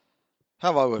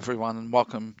Hello, everyone, and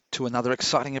welcome to another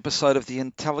exciting episode of the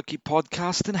Entelechy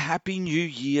Podcast. And Happy New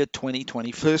Year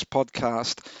 2020, first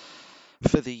podcast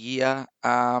for the year.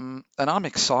 And I'm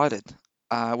excited.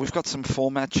 We've got some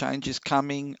format changes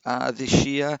coming this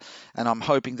year, and I'm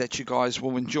hoping that you guys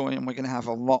will enjoy. And we're going to have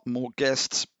a lot more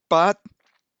guests, but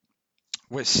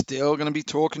we're still going to be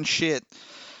talking shit.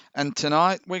 And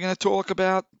tonight we're going to talk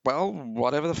about, well,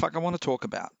 whatever the fuck I want to talk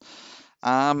about.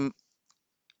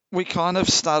 We kind of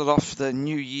started off the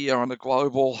new year on a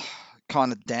global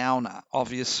kind of downer.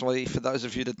 Obviously, for those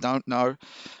of you that don't know,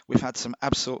 we've had some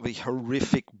absolutely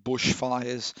horrific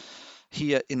bushfires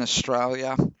here in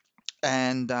Australia.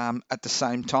 And at the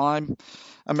same time,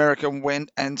 America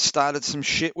went and started some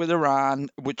shit with Iran,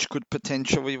 which could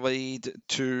potentially lead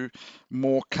to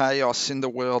more chaos in the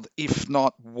world, if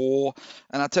not war.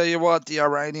 And I tell you what, the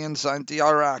Iranians and the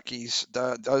Iraqis,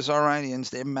 those Iranians,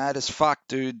 they're mad as fuck,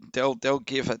 dude. They'll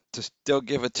give it, they'll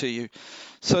give it to you.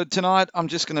 So tonight, I'm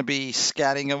just going to be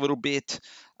scatting a little bit.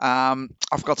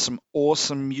 I've got some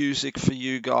awesome music for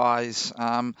you guys.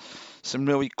 Some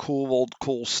really cool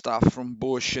stuff from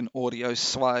Bush and Audio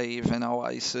Slave and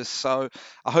Oasis. So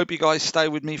I hope you guys stay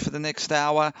with me for the next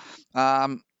hour.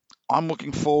 I'm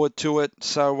looking forward to it.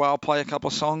 So I'll play a couple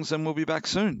of songs and we'll be back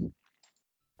soon.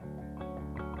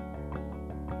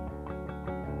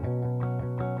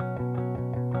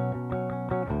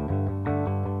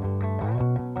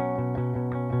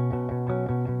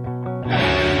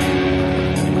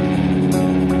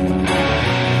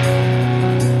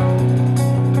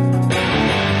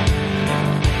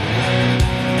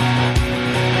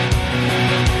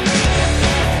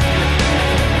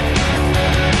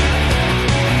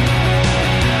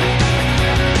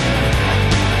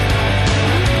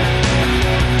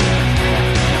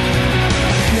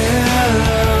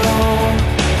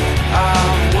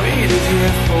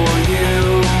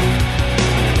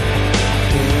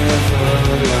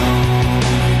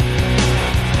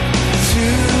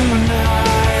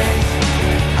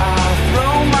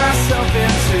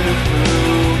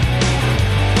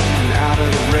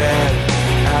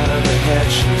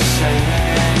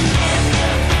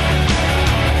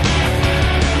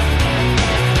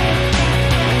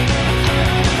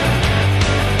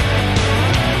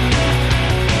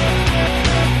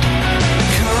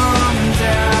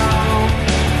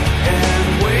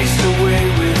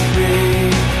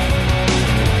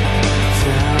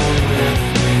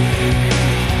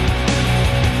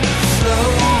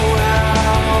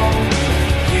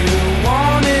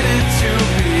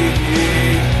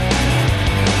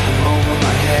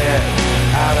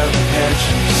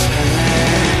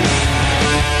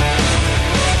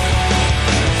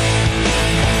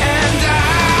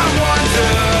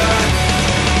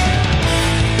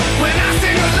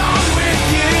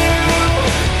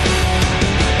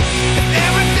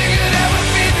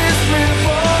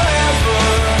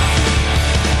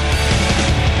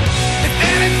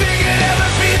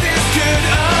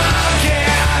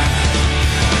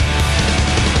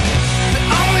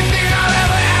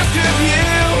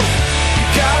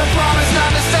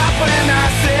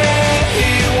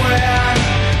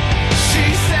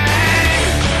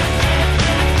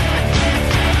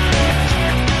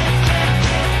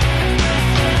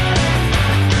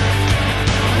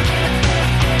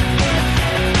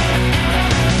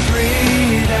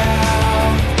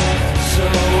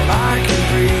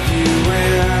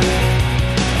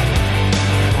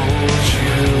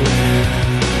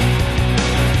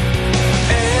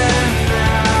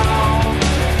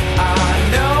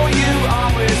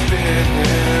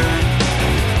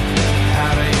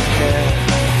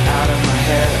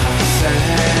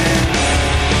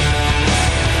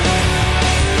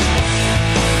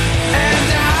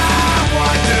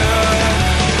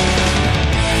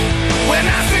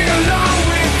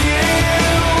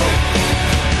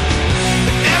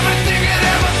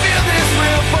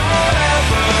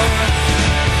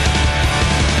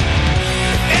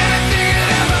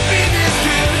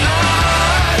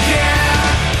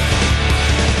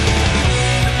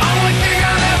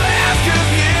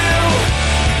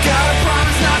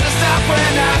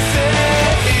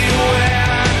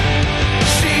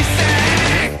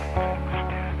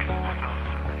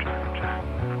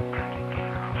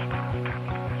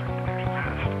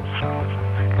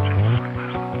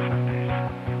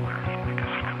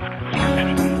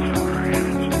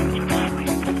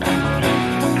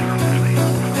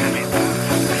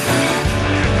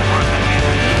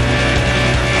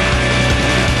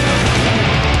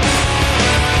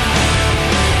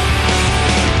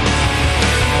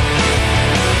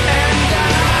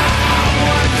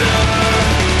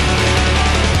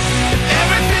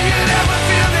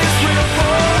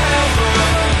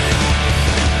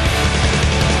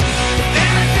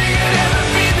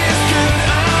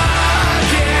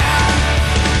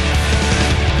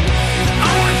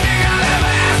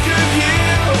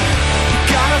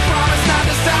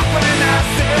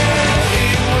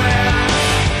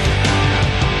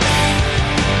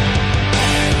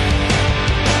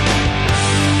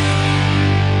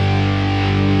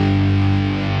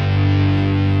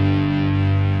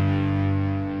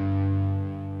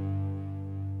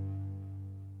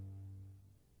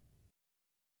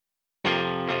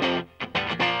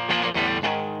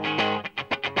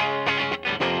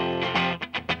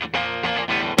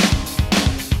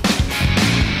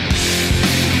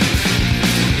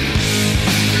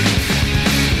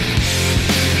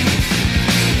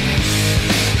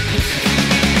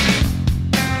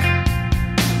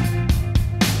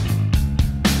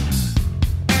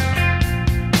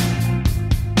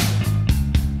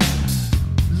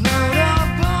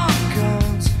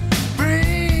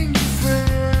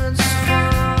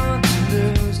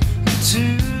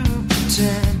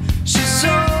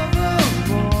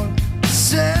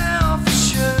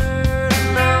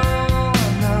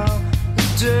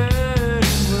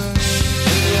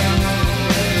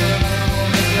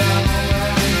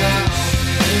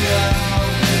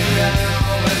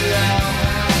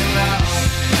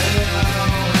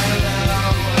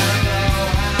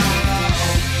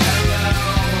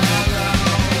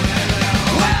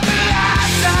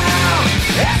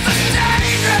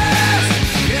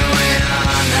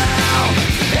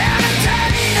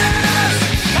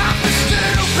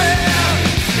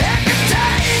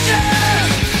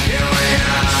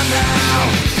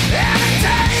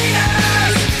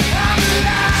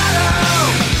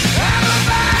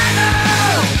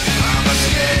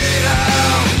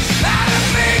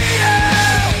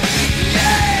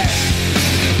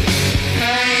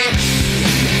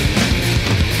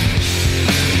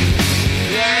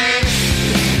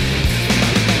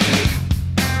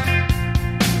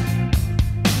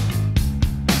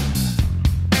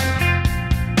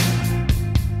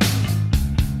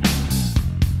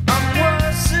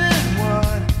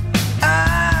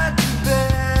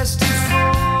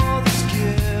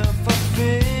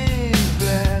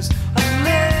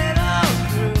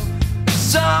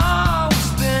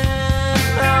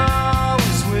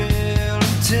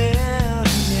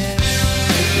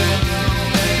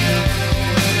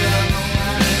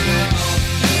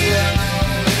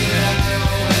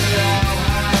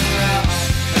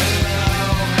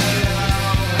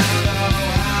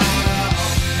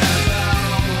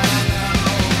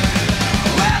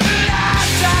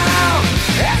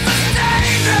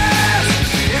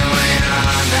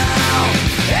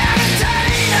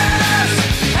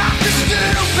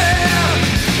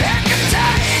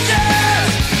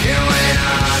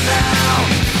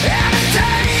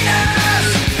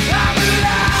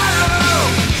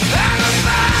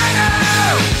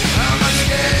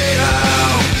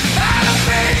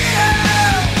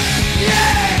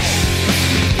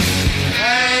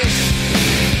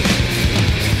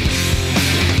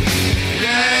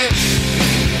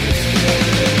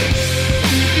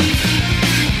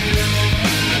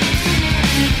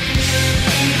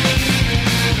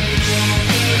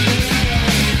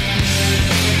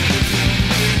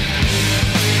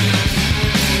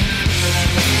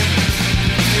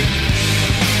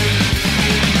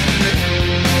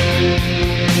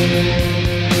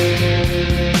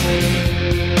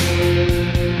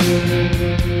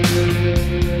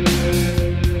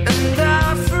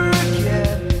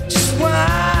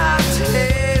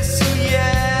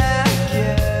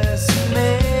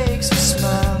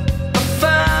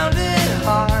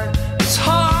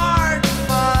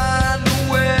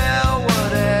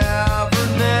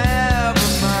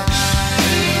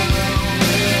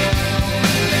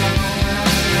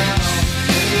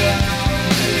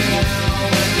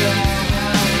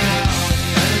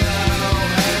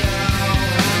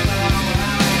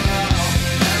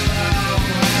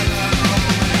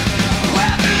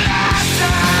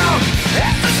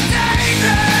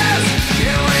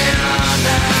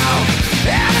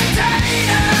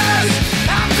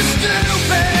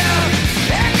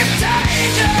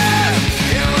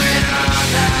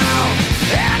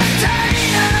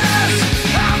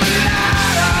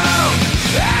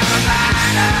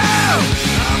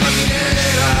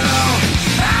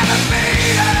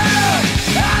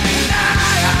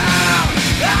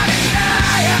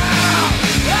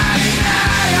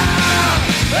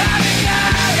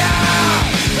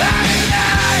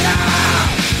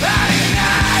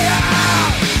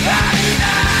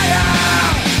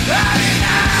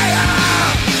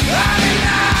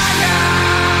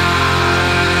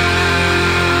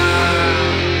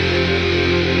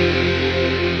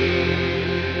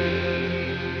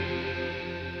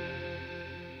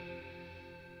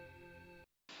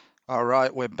 All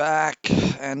right, we're back,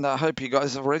 and I hope you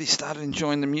guys have already started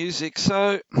enjoying the music.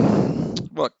 So,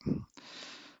 look,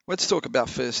 let's talk about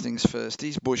first things first.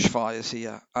 These bushfires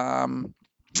here.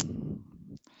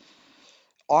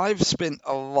 I've spent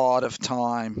a lot of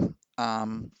time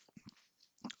on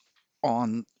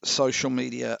social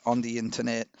media, on the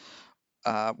internet,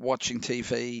 watching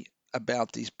TV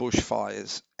about these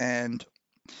bushfires, and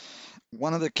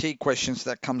one of the key questions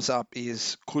that comes up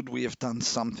is, could we have done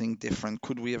something different?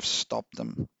 Could we have stopped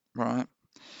them? Right?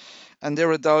 And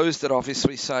there are those that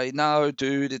obviously say, no,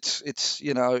 dude,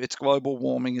 it's global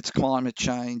warming, it's climate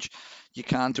change. You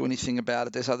can't do anything about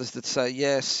it. There's others that say,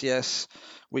 yes,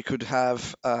 we could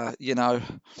have,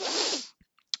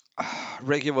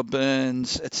 regular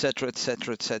burns, etc.,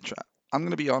 etc., etc. I'm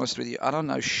going to be honest with you. I don't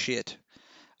know shit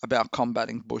about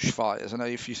combating bushfires. I know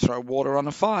if you throw water on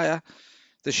a fire,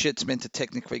 the shit's meant to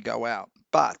technically go out.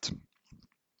 But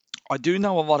I do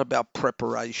know a lot about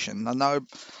preparation. I know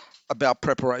about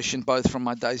preparation both from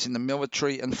my days in the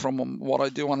military and from what I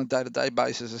do on a day-to-day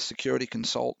basis as a security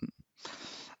consultant.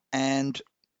 And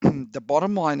the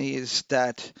bottom line is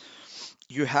that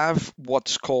you have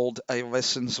what's called a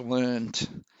lessons learned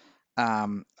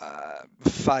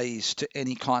phase to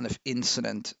any kind of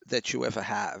incident that you ever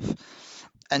have.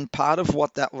 And part of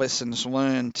what that lessons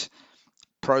learned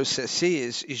process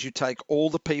is you take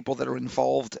all the people that are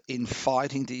involved in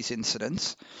fighting these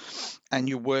incidents and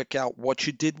you work out what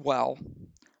you did well,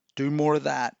 do more of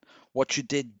that. What you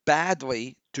did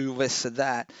badly, do less of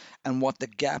that. And what the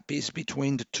gap is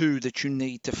between the two that you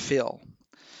need to fill.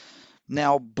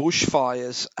 Now,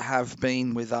 bushfires have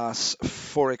been with us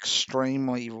for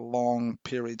extremely long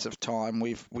periods of time.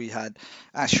 We had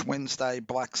Ash Wednesday,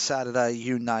 Black Saturday,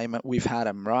 you name it, we've had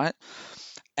them, right?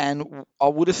 And I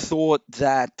would have thought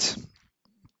that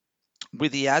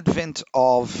with the advent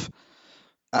of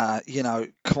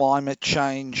climate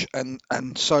change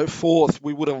and so forth,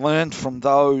 we would have learned from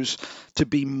those to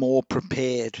be more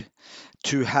prepared,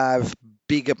 to have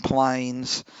bigger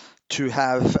planes, to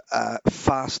have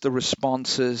faster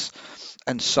responses,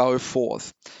 and so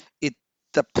forth. It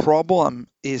The problem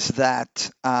is that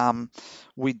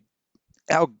we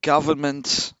our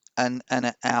governments and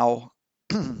our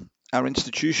our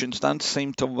institutions don't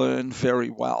seem to learn very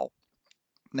well.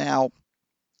 Now,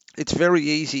 it's very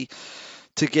easy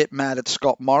to get mad at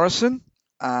Scott Morrison.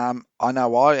 I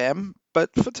know I am,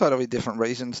 but for totally different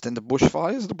reasons than the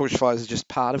bushfires. The bushfires are just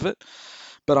part of it.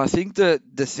 But I think that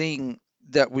the thing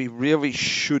that we really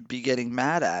should be getting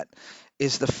mad at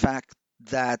is the fact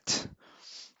that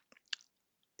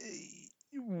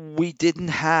we didn't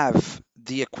have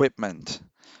the equipment,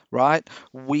 right?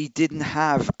 We didn't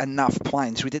have enough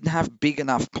planes. We didn't have big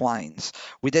enough planes.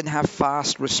 We didn't have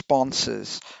fast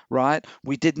responses, right?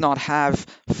 We did not have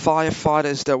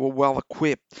firefighters that were well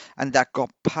equipped and that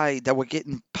got paid, that were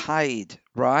getting paid,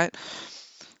 right?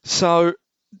 So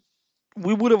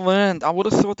we would have learned, I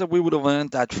would have thought that we would have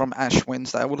learned that from Ash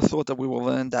Wednesday. I would have thought that we would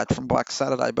have learned that from Black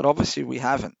Saturday, but obviously we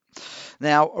haven't.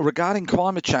 Now, regarding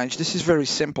climate change, this is very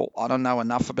simple. I don't know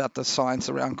enough about the science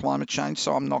around climate change,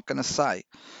 so I'm not going to say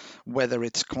whether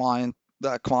it's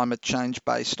climate change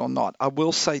based or not. I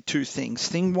will say two things.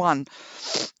 Thing one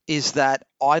is that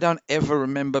I don't ever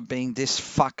remember being this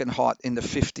fucking hot in the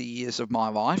 50 years of my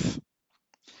life.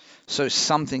 So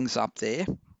something's up there.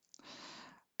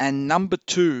 And number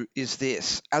two is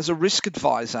this. As a risk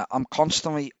advisor, I'm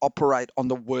constantly operate on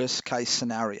the worst case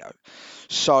scenario.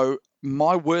 So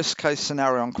my worst case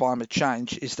scenario on climate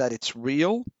change is that it's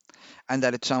real and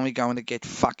that it's only going to get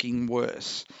fucking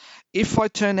worse. If I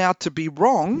turn out to be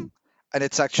wrong and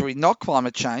it's actually not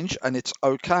climate change and it's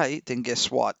okay, then guess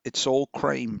what? It's all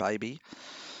cream, baby.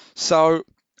 So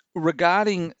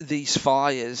regarding these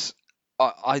fires,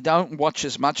 I don't watch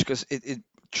as much because it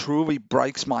truly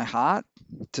breaks my heart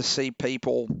to see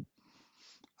people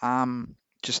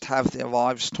just have their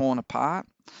lives torn apart,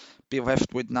 be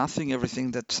left with nothing,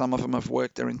 everything that some of them have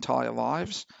worked their entire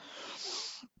lives.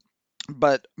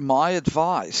 But my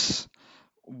advice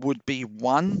would be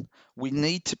one, we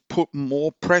need to put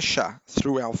more pressure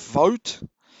through our vote,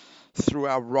 through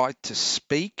our right to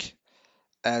speak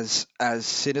as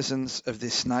citizens of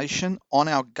this nation, on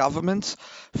our governments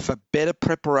for better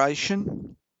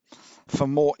preparation, for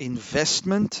more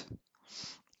investment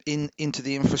into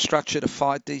the infrastructure to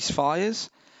fight these fires,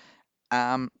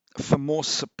 for more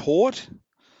support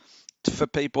for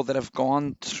people that have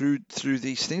gone through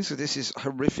these things. So this is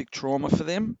horrific trauma for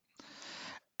them.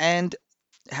 And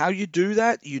how you do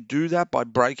that by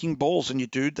breaking balls, and you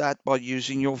do that by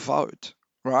using your vote,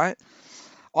 right?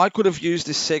 I could have used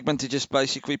this segment to just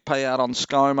basically pay out on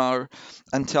ScoMo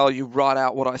and tell you right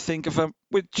out what I think of him,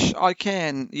 which I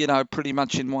can, pretty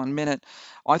much in 1 minute.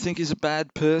 I think he's a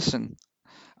bad person.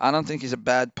 I don't think he's a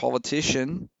bad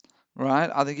politician, right?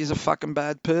 I think he's a fucking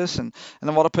bad person. And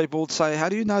a lot of people would say, how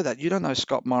do you know that? You don't know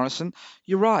Scott Morrison.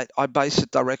 You're right. I base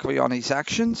it directly on his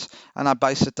actions, and I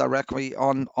base it directly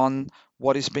on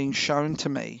what is being shown to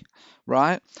me,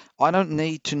 right? I don't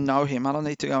need to know him. I don't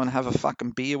need to go and have a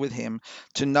fucking beer with him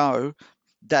to know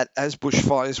that as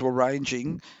bushfires were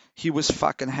raging, he was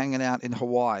fucking hanging out in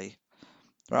Hawaii.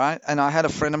 Right. And I had a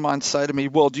friend of mine say to me,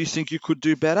 well, do you think you could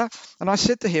do better? And I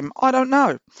said to him, I don't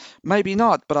know. Maybe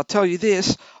not. But I'll tell you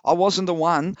this, I wasn't the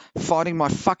one fighting my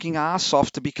fucking ass off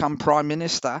to become prime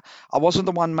minister. I wasn't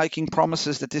the one making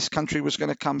promises that this country was going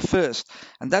to come first.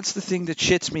 And that's the thing that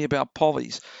shits me about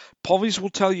pollies. Pollies will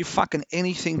tell you fucking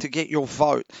anything to get your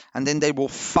vote, and then they will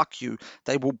fuck you.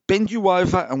 They will bend you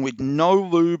over and with no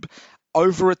lube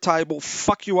over a table,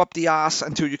 fuck you up the ass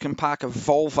until you can park a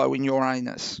Volvo in your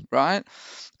anus, right?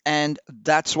 And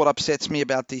that's what upsets me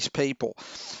about these people.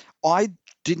 I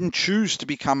didn't choose to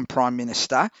become prime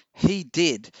minister. He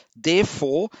did.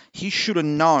 Therefore, he should have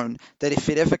known that if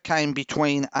it ever came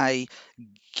between a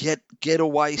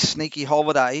getaway sneaky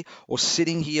holiday or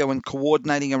sitting here and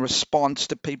coordinating a response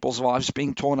to people's lives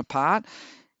being torn apart,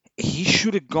 he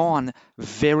should have gone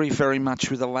very, very much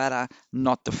with the latter,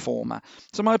 not the former.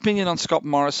 So my opinion on Scott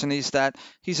Morrison is that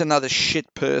he's another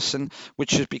shit person,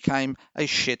 which has become a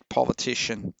shit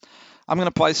politician. I'm going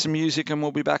to play some music and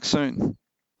we'll be back soon.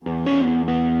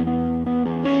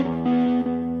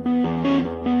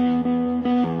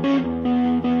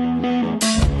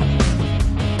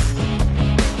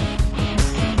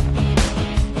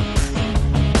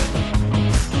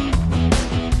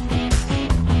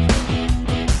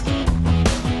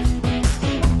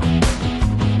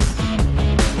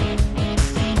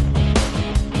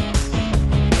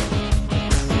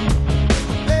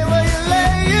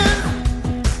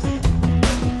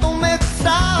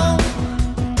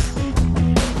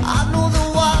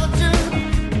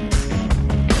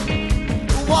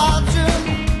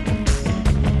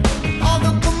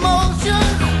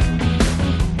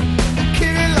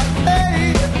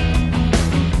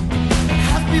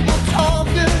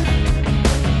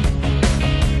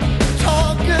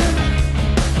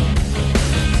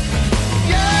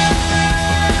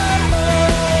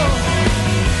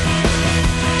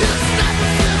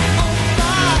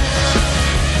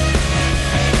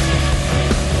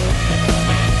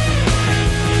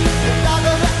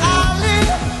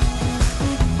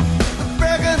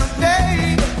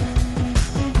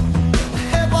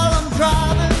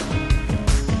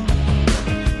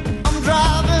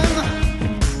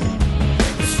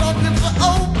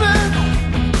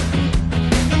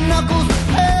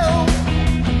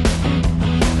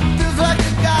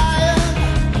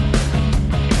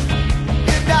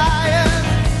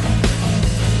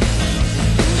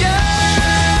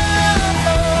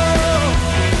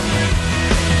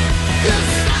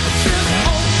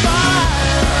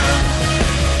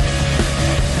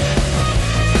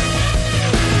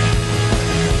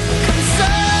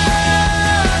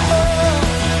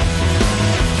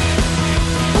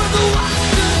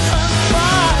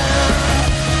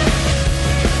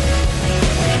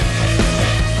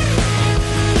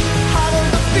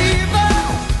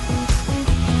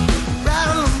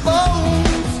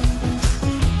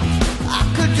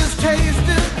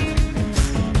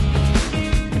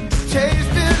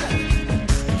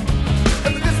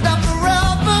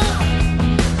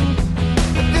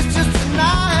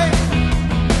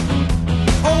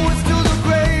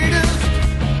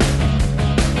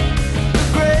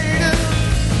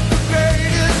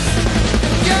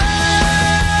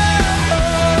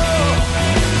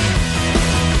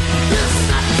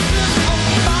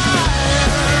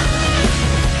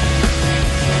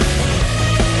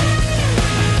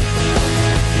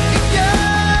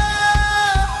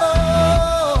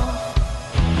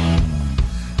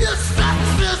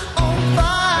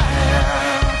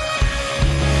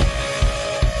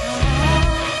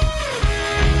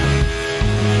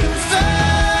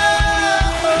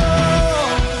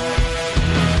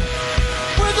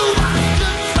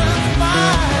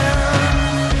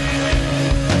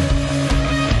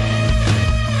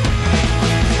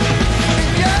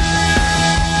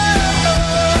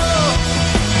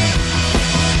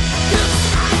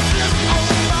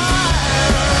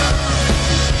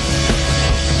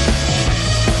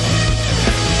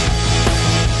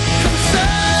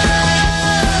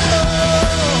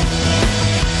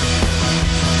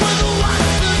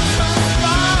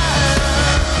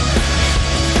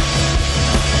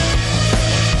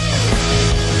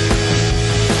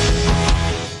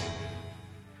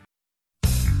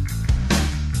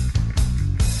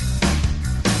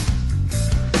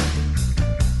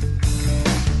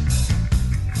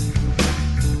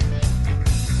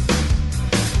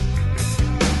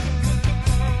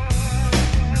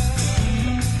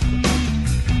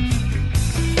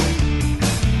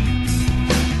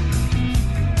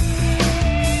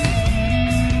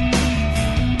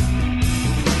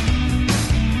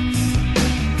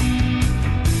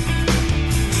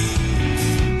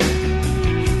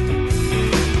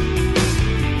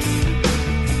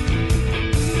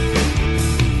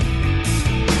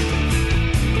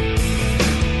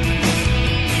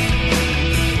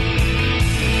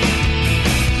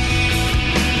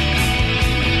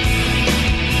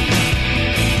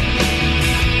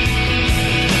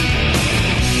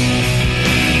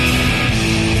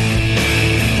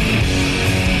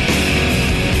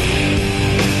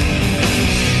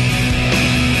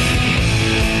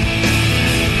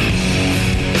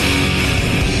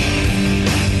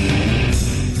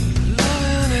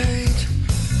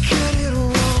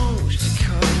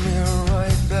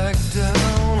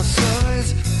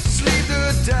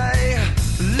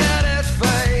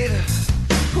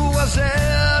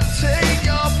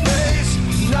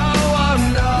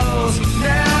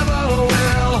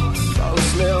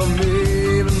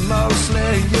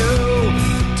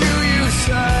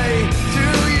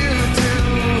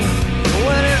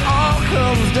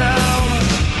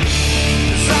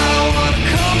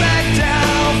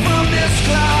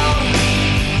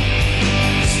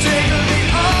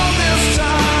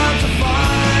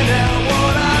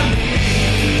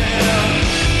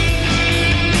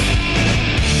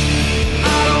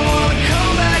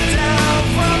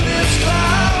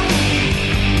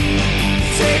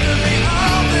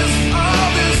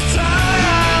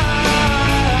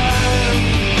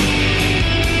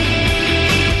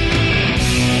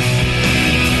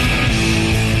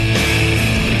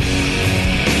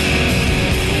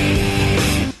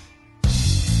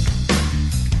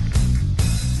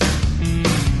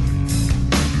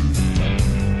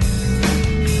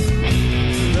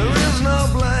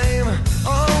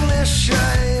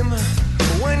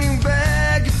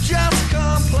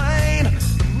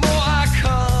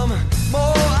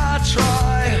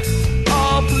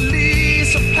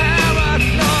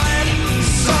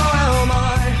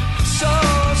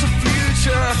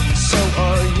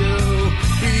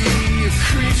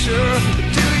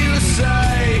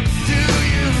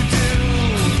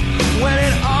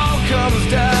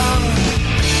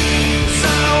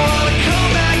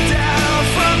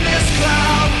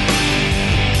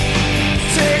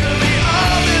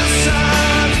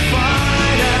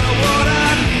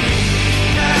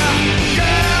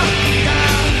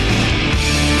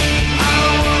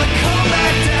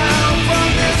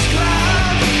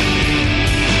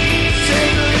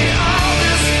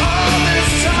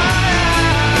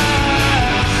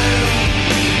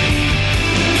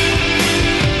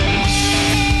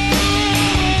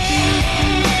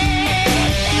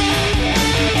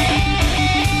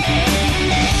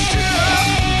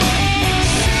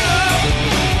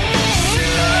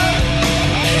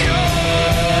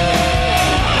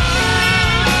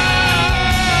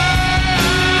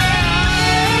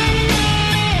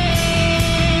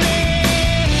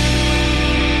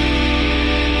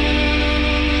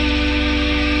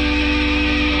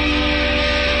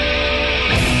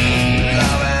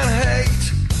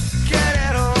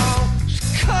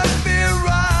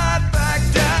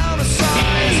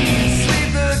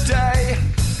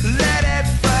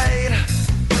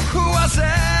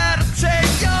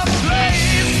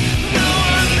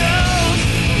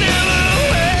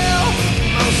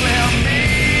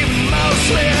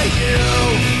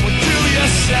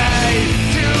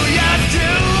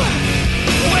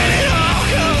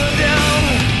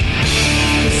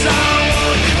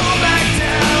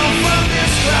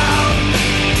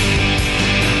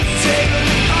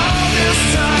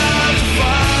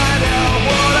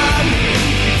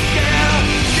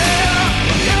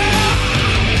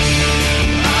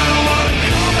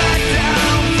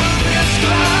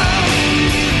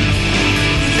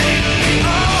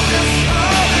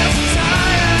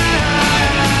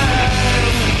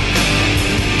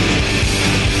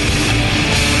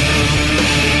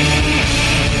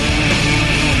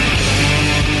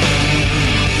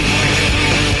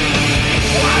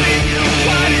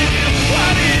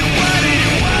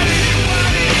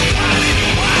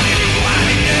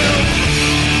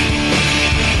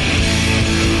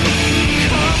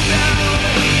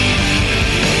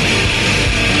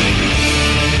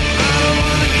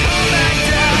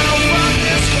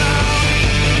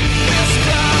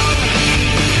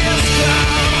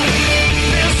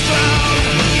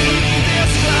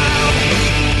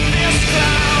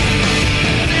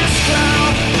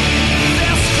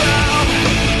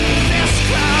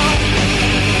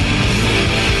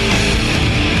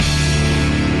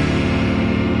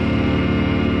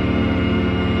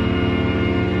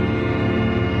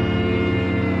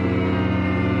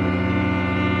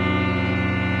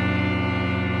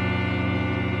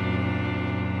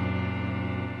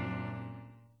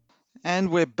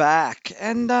 we're back.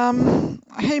 And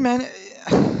hey, man,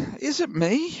 is it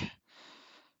me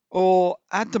or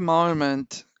at the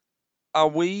moment are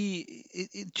we?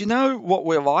 Do you know what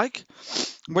we're like?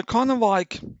 We're kind of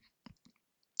like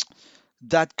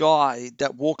that guy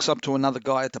that walks up to another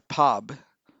guy at the pub,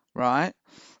 right,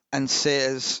 and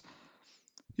says,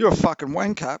 "You're a fucking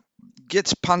wanker,"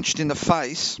 gets punched in the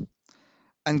face,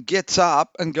 and gets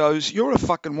up and goes, "You're a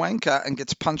fucking wanker," and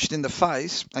gets punched in the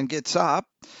face, and gets up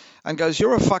and goes,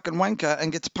 "You're a fucking wanker,"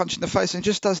 and gets punched in the face, and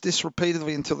just does this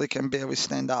repeatedly until they can barely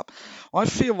stand up. I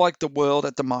feel like the world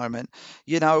at the moment,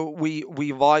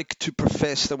 we like to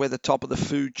profess that we're the top of the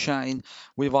food chain.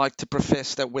 We like to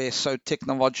profess that we're so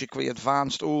technologically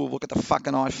advanced. Oh, look at the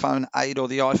fucking iPhone 8 or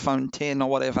the iPhone 10 or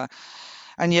whatever.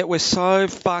 And yet we're so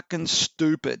fucking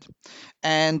stupid.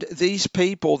 And these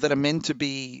people that are meant to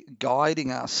be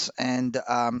guiding us and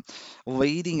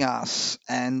leading us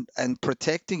and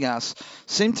protecting us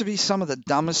seem to be some of the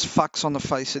dumbest fucks on the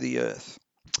face of the earth.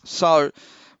 So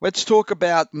let's talk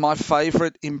about my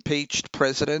favorite impeached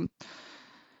president,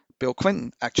 Bill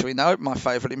Clinton. Actually, no, my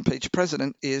favorite impeached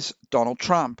president is Donald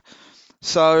Trump.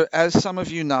 So, as some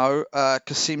of you know,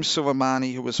 Qasem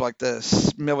Soleimani, who was like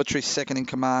the military second in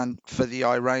command for the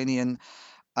Iranian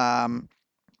um,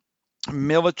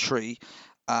 military,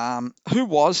 who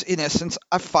was, in essence,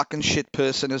 a fucking shit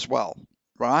person as well,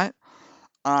 right?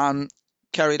 Um,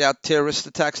 Carried out terrorist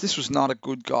attacks. This was not a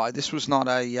good guy. This was not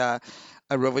a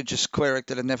religious cleric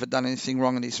that had never done anything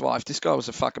wrong in his life. This guy was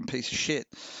a fucking piece of shit.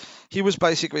 He was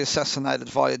basically assassinated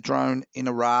via drone in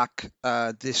Iraq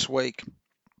this week.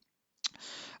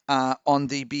 On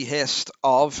the behest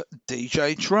of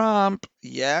DJ Trump.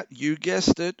 Yeah, you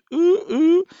guessed it. Ooh,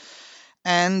 ooh.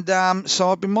 And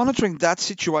so I've been monitoring that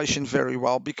situation very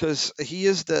well because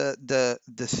here's the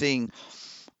thing.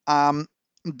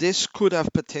 This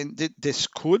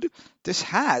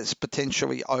has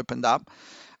potentially opened up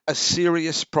a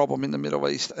serious problem in the Middle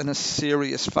East and a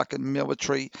serious fucking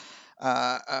military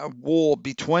war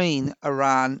between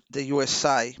Iran, the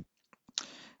USA,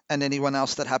 and anyone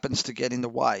else that happens to get in the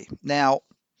way. Now,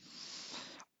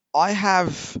 I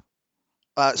have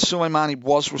Soleimani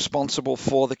was responsible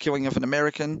for the killing of an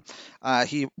American.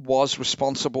 He was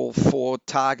responsible for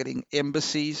targeting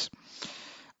embassies.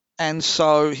 And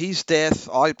so his death,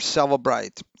 I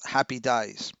celebrate. Happy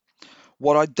days.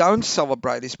 What I don't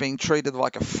celebrate is being treated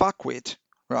like a fuckwit,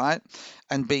 right?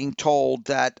 And being told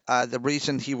that the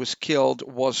reason he was killed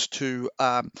was to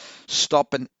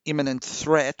stop an imminent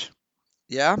threat.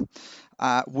 Yeah.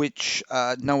 Which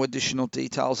no additional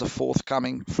details are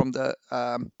forthcoming from the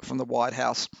White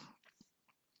House.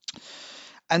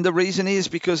 And the reason is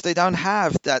because they don't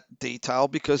have that detail,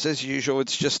 because as usual,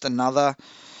 it's just another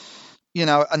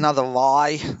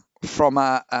lie from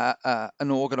an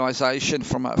organization,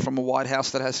 from a White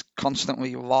House that has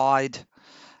constantly lied.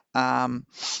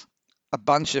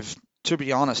 To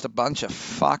be honest, a bunch of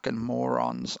fucking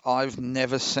morons. I've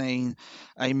never seen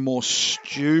a more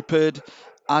stupid,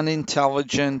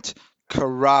 unintelligent,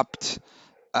 corrupt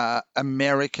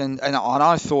American, and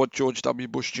I thought George W.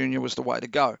 Bush Jr. was the way to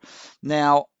go.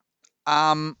 Now,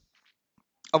 a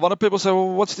lot of people say, well,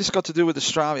 what's this got to do with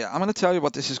Australia? I'm going to tell you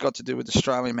what this has got to do with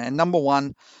Australia, man. Number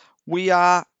one, we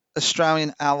are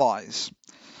Australian allies.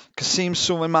 Qasem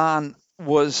Soleiman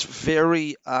was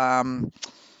very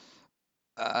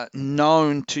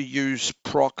known to use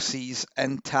proxies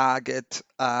and target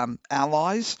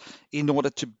allies in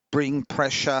order to bring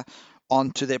pressure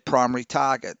onto their primary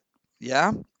target.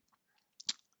 Yeah.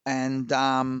 And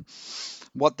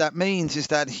what that means is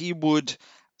that he would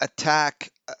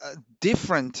attack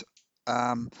different,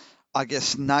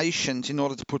 nations in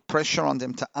order to put pressure on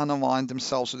them to unalign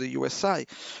themselves with the USA,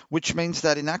 which means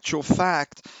that in actual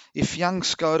fact, if young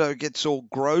Skodo gets all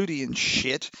grody and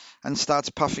shit and starts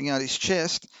puffing out his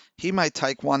chest, he may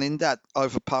take one in that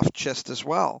overpuffed chest as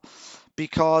well.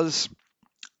 Because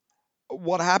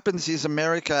what happens is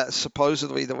America,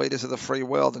 supposedly the leaders of the free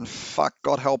world, and fuck,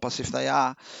 God help us if they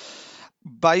are,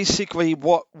 basically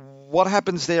what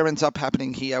happens there ends up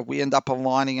happening here. We end up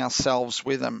aligning ourselves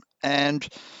with them. And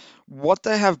what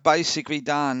they have basically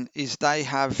done is they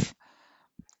have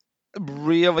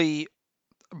really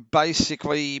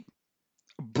basically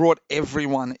brought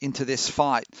everyone into this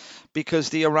fight, because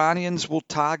the Iranians will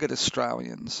target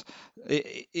Australians.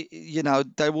 They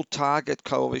will target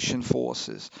coalition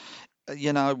forces.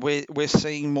 We're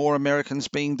seeing more Americans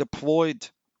being deployed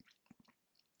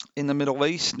in the Middle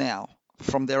East now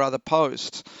from their other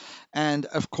posts. And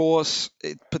of course,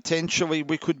 potentially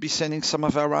we could be sending some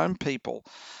of our own people.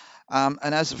 And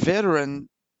as a veteran,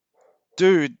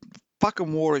 dude,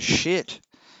 fucking war is shit.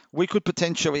 we could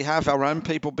potentially have our own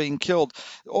people being killed.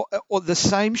 Or the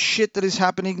same shit that is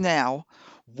happening now,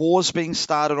 wars being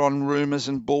started on rumors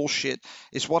and bullshit,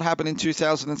 is what happened in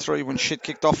 2003 when shit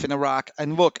kicked off in Iraq.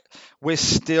 And look, we're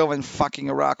still in fucking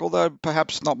Iraq, although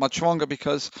perhaps not much longer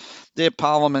because their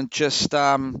parliament just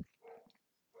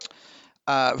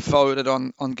voted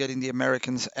on getting the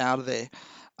Americans out of there.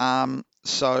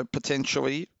 So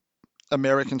potentially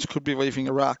Americans could be leaving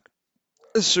Iraq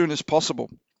as soon as possible.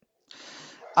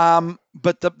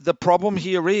 But the problem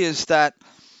here is that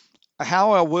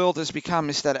how our world has become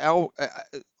is that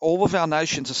all of our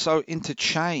nations are so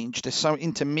interchanged, they're so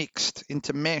intermixed,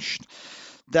 intermeshed,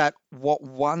 that what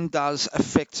one does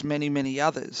affects many, many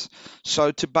others.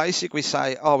 So to basically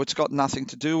say, oh, it's got nothing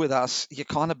to do with us, you're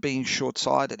kind of being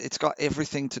short-sighted. It's got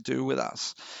everything to do with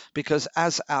us, because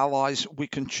as allies, we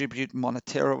contribute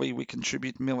monetarily, we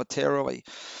contribute militarily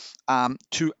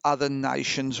to other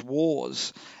nations'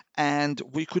 wars, and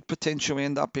we could potentially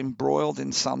end up embroiled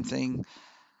in something,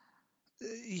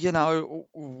 you know,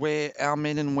 where our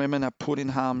men and women are put in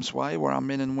harm's way, where our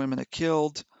men and women are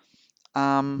killed,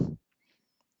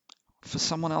 for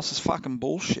someone else's fucking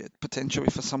bullshit, potentially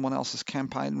for someone else's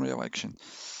campaign re-election.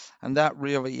 And that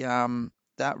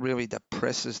really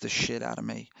depresses the shit out of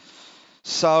me.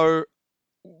 So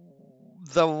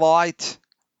the light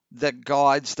that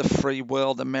guides the free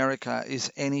world, America,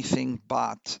 is anything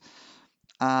but.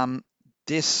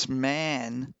 This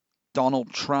man,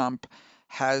 Donald Trump,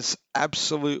 has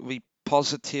absolutely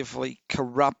positively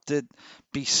corrupted,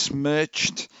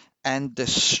 besmirched, and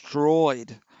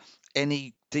destroyed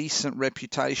any decent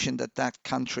reputation that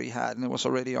country had, and it was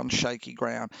already on shaky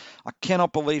ground. I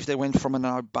cannot believe they went from an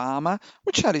Obama,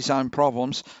 which had his own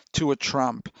problems, to a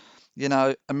Trump. You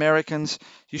know, Americans,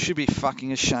 you should be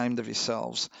fucking ashamed of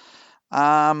yourselves.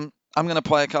 I'm going to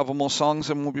play a couple more songs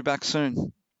and we'll be back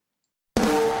soon.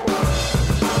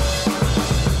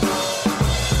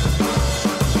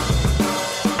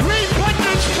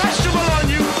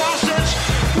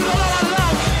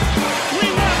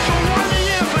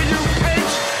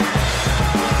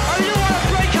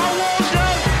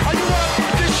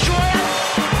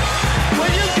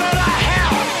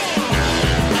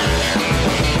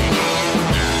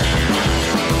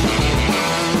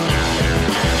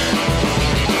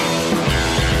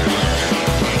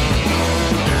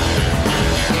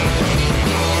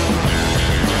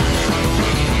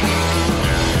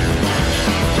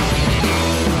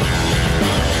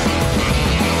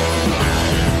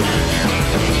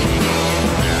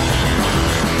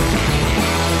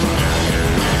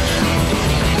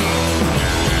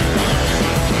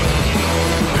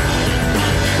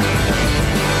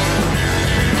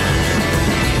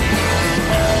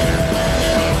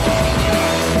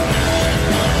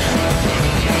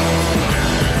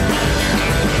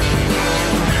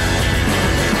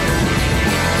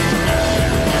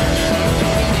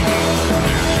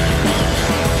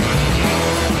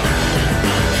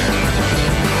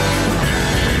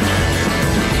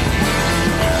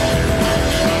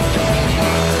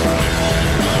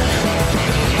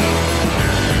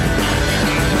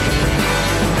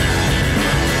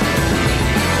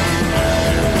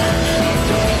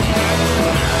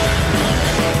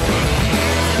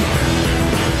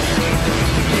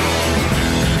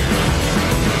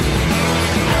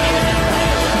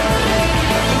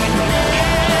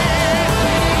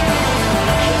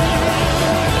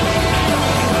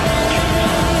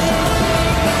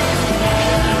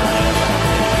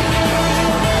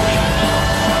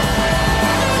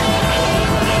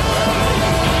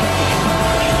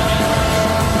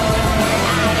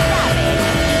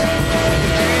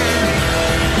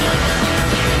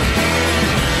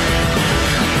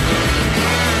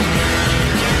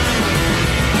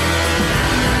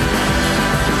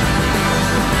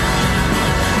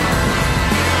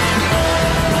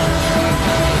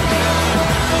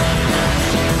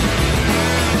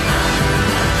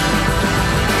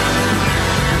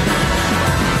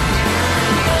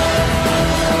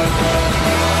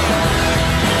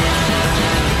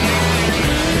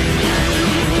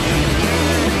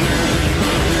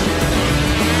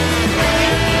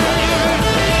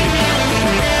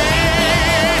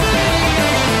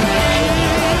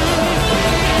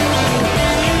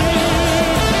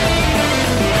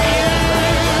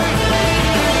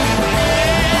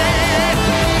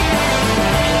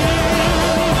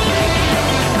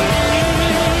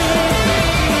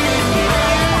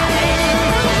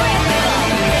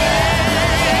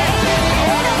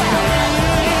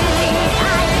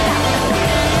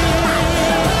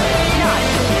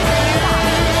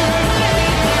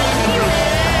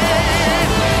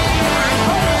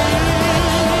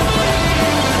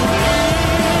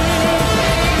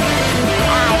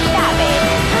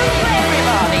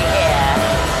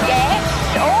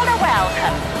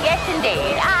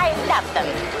 indeed. I love them.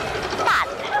 Fun,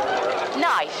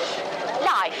 nice,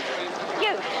 life,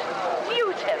 youth,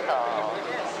 beautiful.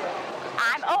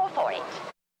 I'm all for it.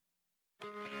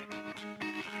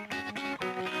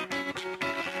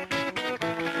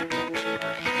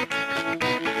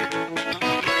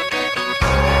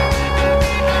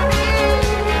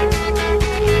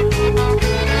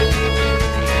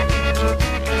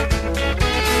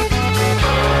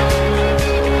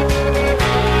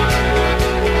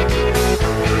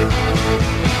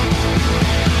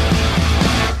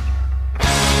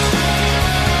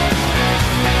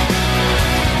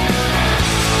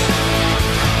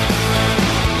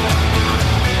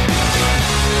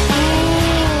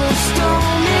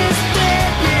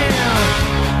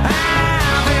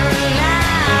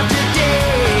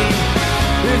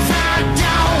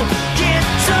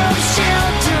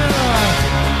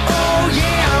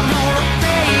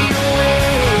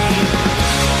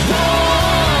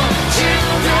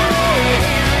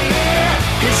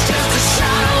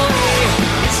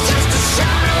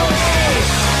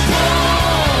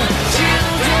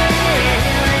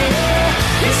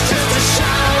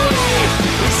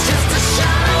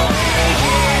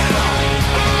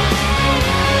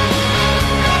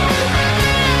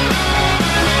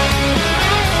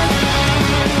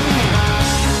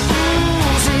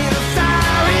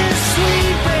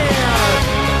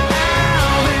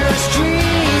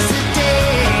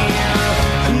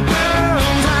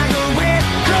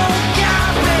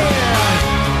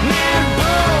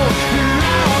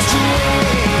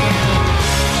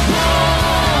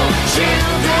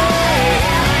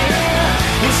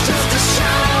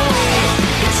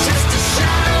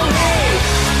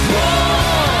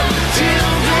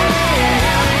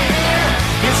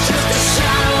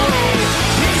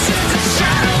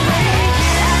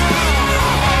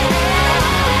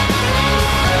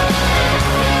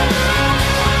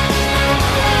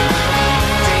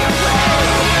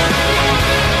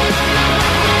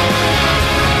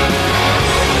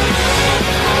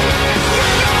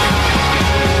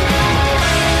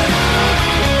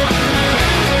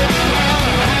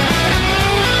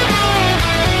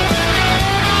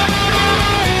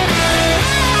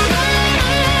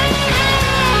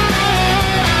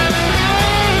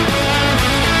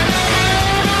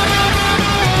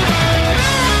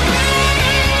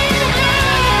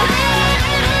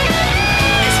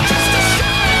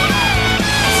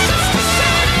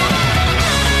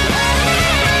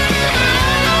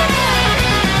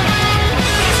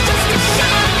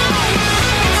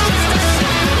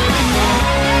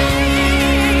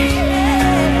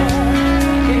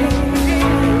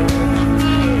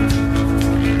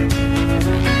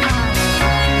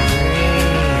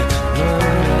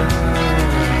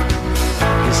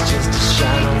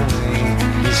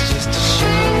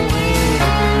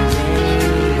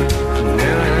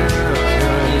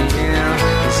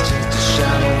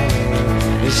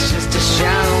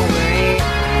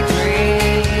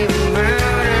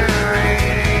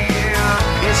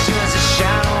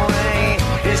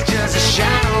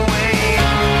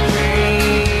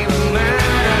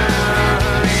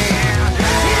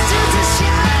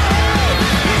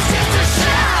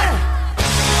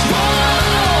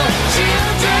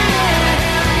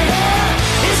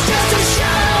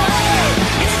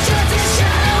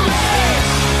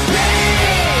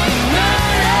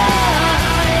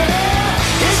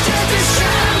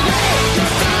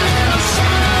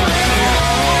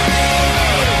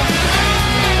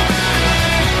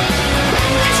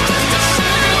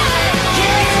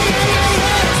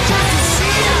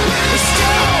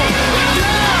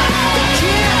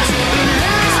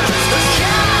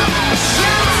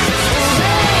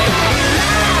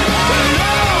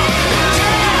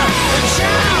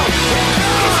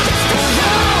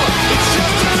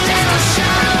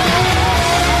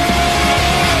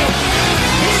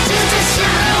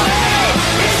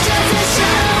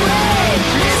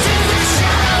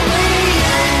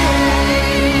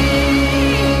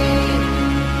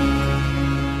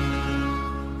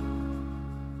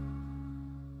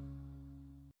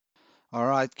 All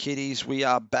right, kiddies, we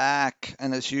are back.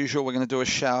 And as usual, we're going to do a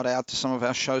shout out to some of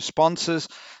our show sponsors.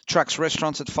 Trucks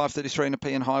Restaurants at 533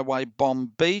 Nepean Highway, Bomb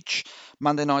Beach.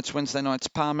 Monday nights, Wednesday nights,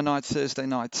 Palmer night, Thursday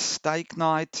night, steak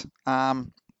night.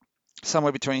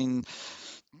 Somewhere between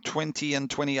 20 and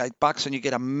 28 bucks, and you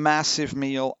get a massive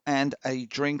meal and a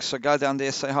drink. So go down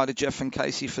there, say hi to Jeff and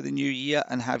Casey for the new year,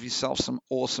 and have yourself some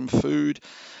awesome food.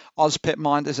 Oz Pet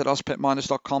Minders at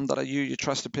ozpetminders.com.au, your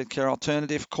trusted pet care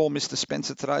alternative. Call Mr.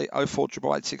 Spencer today,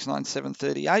 0488 697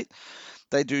 38.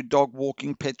 They do dog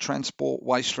walking, pet transport,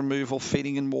 waste removal,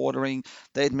 feeding and watering.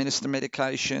 They administer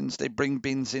medications. They bring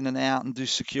bins in and out and do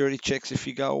security checks if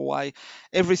you go away.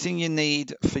 Everything you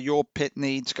need for your pet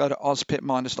needs, go to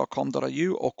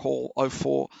ozpetminders.com.au or call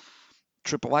 04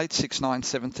 888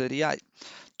 69738.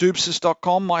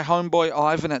 Doobsis.com, my homeboy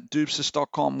Ivan at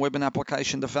doobsis.com, web and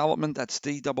application development, that's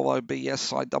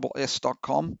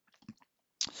DOOBSISS.com.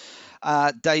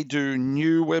 They do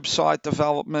new website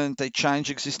development, they change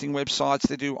existing websites,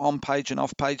 they do on-page and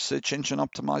off-page search engine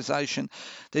optimization,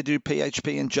 they do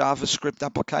PHP and JavaScript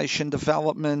application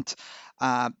development,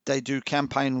 they do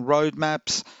campaign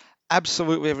roadmaps,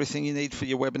 absolutely everything you need for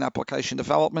your web and application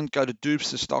development. Go to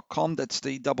doobsis.com, that's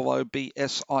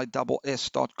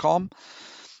DOOBSISS.com.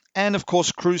 And of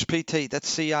course, Cruise PT,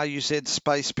 that's CRUZ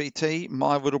space PT,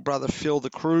 my little brother Phil the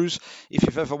Cruise. If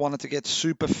you've ever wanted to get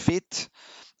super fit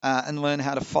and learn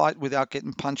how to fight without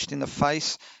getting punched in the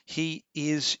face, he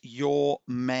is your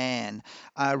man.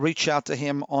 Reach out to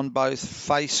him on both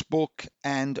Facebook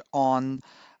and on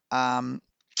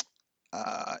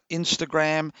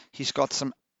Instagram. He's got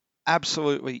some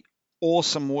absolutely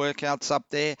awesome workouts up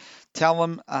there. Tell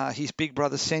him his big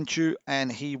brother sent you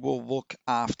and he will look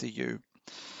after you.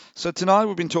 So tonight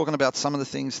we've been talking about some of the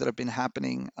things that have been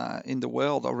happening in the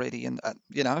world already. And,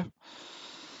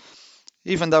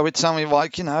 even though it's only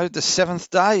like, the seventh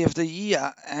day of the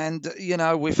year and,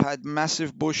 we've had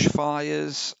massive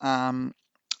bushfires.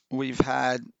 We've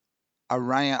had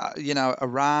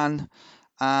Iran,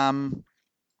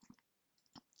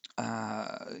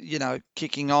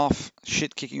 kicking off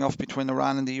between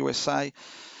Iran and the USA.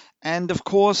 And of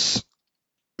course,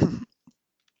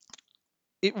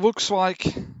 it looks like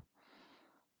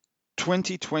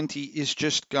 2020 is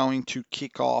just going to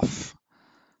kick off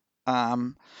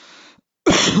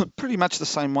pretty much the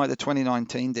same way that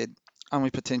 2019 did,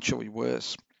 only potentially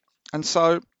worse. And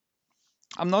so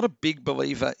I'm not a big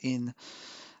believer in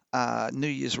New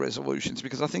Year's resolutions,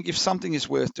 because I think if something is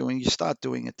worth doing, you start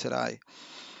doing it today.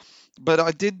 But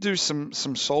I did do some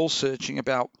soul searching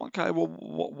about, okay, well,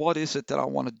 what is it that I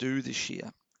want to do this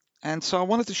year? And so I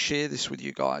wanted to share this with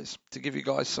you guys to give you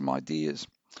guys some ideas.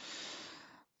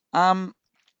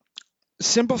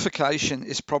 Simplification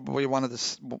is probably one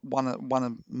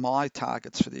of my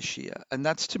targets for this year, and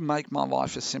that's to make my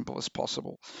life as simple as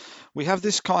possible. We have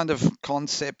this kind of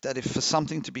concept that if for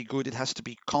something to be good, it has to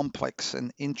be complex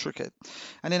and intricate.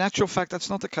 And in actual fact, that's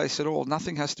not the case at all.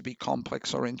 Nothing has to be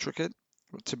complex or intricate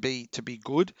to be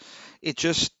good. It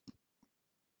just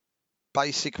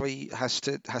basically has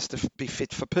to be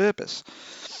fit for purpose.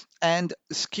 And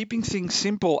keeping things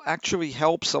simple actually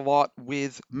helps a lot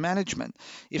with management.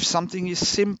 If something is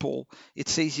simple,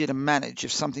 it's easier to manage.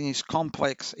 If something is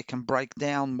complex, it can break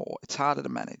down more. It's harder to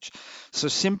manage. So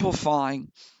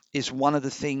simplifying is one of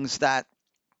the things that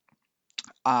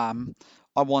I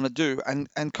want to do. And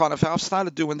kind of how I've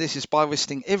started doing this is by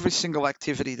listing every single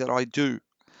activity that I do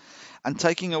and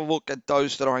taking a look at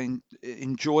those that I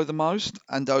enjoy the most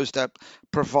and those that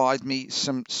provide me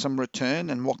some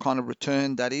return, and what kind of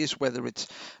return that is, whether it's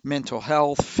mental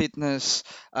health, fitness,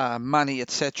 money,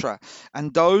 etc.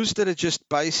 And those that are just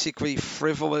basically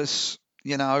frivolous,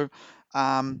 not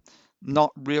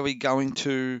really going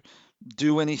to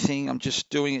do anything, I'm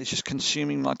just doing it, it's just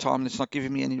consuming my time and it's not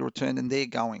giving me any return, and they're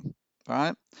going, all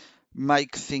right?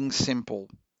 Make things simple.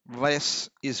 Less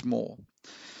is more.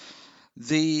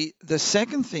 The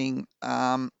second thing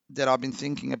that I've been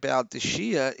thinking about this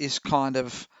year is kind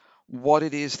of what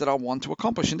it is that I want to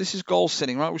accomplish. And this is goal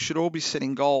setting, right? We should all be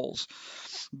setting goals.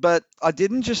 But I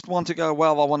didn't just want to go,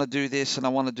 well, I want to do this and I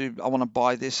want to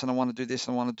buy this and I want to do this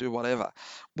and I want to do whatever.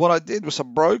 What I did was I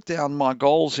broke down my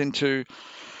goals into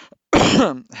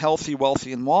healthy,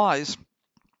 wealthy, and wise.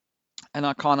 And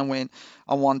I kind of went,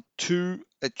 I want 2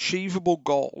 achievable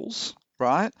goals,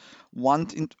 right? One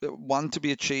to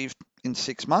be achieved in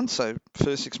 6 months, so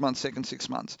first 6 months, second 6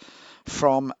 months,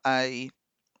 from a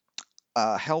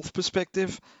health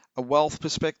perspective, a wealth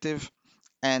perspective,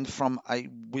 and from a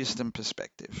wisdom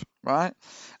perspective, right?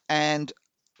 And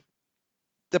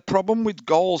the problem with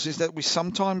goals is that we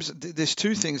sometimes, there's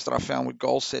 2 things that I found with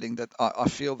goal setting that I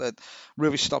feel that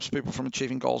really stops people from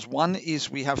achieving goals. One is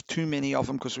we have too many of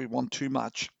them because we want too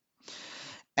much.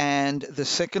 And the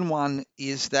second one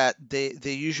is that they're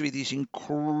usually these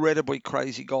incredibly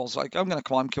crazy goals, like I'm going to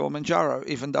climb Kilimanjaro,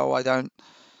 even though I don't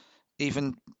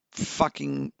even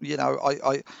fucking,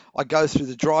 I go through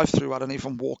the drive-through, I don't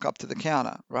even walk up to the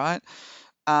counter, right?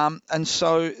 And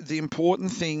so the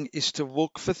important thing is to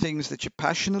look for things that you're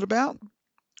passionate about,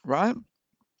 right?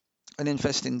 And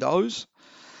invest in those.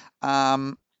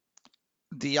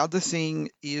 The other thing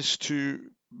is to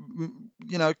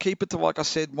keep it to, like I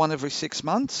said, one every 6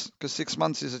 months, because 6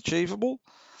 months is achievable.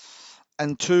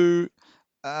 And two,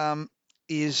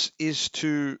 is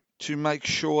to make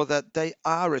sure that they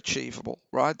are achievable,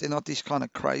 right? They're not these kind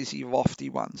of crazy, lofty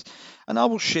ones. And I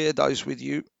will share those with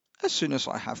you as soon as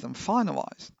I have them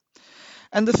finalized.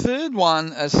 And the third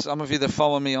one, as some of you that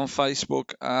follow me on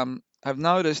Facebook have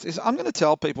noticed, is I'm going to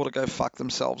tell people to go fuck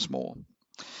themselves more.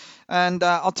 And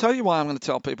I'll tell you why I'm going to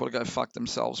tell people to go fuck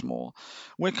themselves more.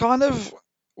 I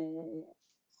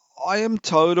am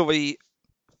totally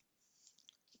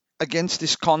against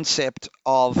this concept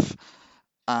of,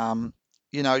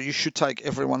 you should take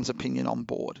everyone's opinion on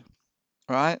board,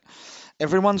 right?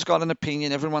 Everyone's got an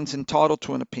opinion, everyone's entitled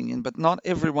to an opinion, but not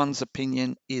everyone's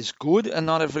opinion is good, and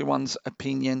not everyone's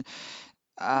opinion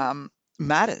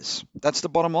matters. That's the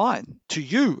bottom line, to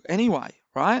you anyway,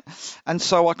 right? And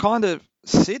so I kind of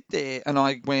sit there and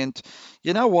I went,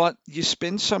 you know what? You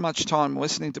spend so much time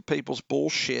listening to people's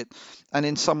bullshit, and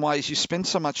in some ways you spend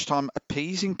so much time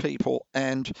appeasing people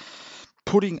and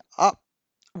putting up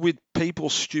with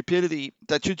people's stupidity,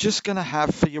 that you're just going to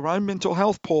have, for your own mental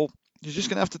health, Paul, you're just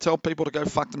going to have to tell people to go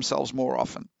fuck themselves more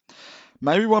often.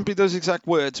 Maybe it won't be those exact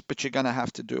words, but you're going to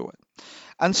have to do it.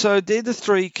 And so they're the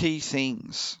three key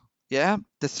things, yeah?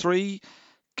 The three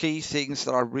key things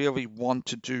that I really want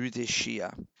to do this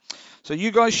year. So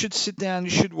you guys should sit down,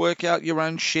 you should work out your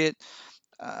own shit.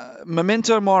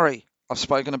 Memento mori, I've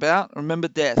spoken about. Remember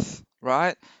death,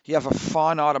 right? You have a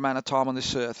finite amount of time on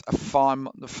this earth, a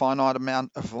finite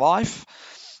amount of life,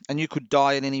 and you could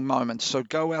die at any moment. So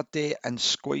go out there and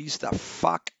squeeze the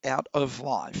fuck out of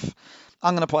life.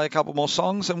 I'm going to play a couple more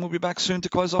songs, and we'll be back soon to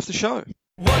close off the show.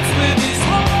 What's with these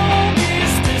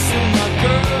homies dissing my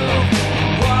girl?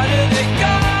 Why do they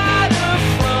got her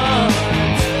front?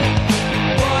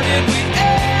 What did we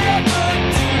ever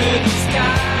do to these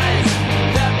guys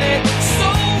that made them so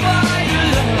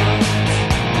violent?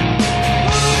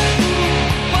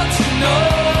 But you know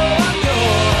I'm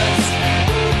yours,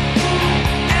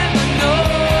 and I know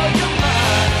you're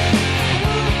mine.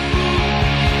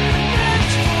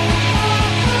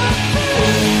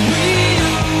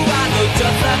 I know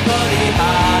just like Buddy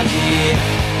Holly.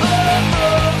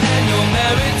 And you're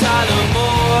married Tyler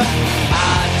Moore. I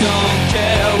don't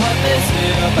care what they say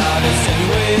about us.